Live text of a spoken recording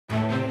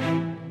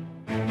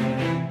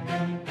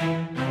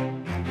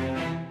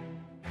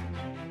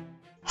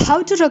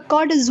How to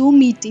record a Zoom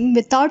meeting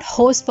without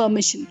host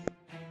permission.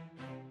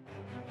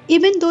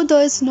 Even though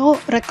there is no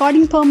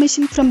recording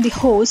permission from the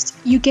host,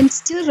 you can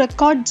still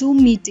record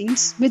Zoom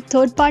meetings with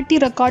third-party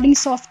recording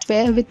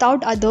software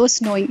without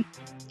others knowing.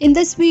 In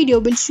this video,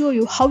 we'll show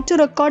you how to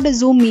record a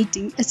Zoom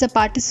meeting as a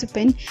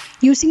participant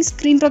using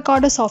screen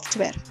recorder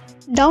software.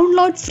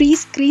 Download free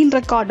screen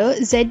recorder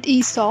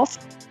ZEsoft.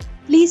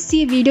 Please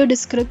see video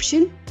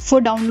description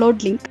for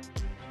download link.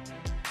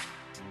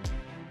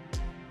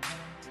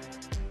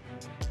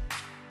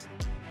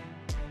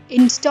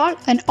 Install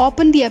and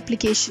open the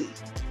application.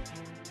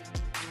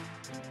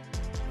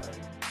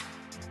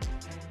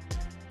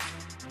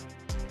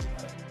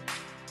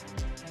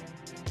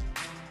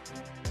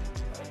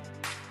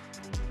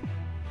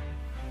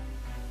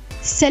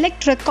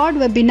 Select Record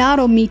Webinar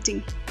or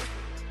Meeting.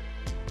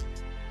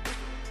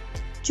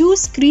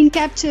 Choose Screen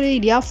Capture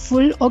Area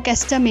Full or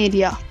Custom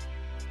Area.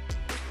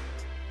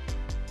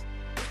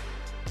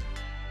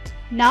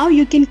 Now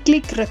you can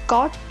click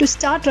Record to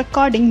start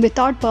recording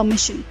without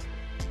permission.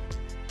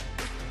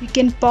 You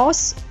can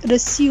pause,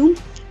 resume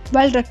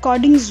while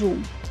recording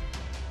Zoom.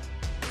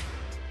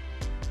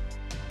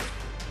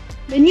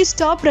 When you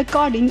stop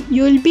recording,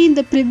 you will be in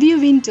the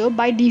preview window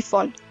by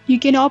default. You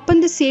can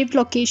open the saved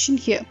location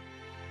here.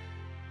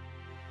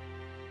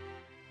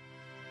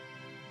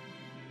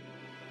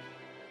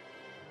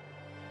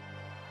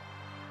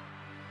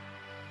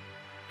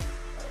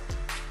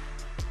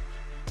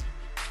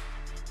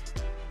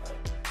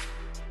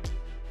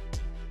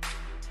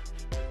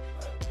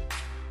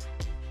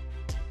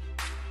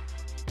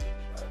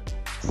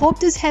 Hope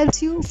this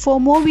helps you. For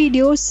more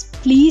videos,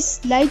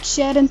 please like,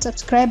 share and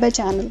subscribe our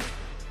channel.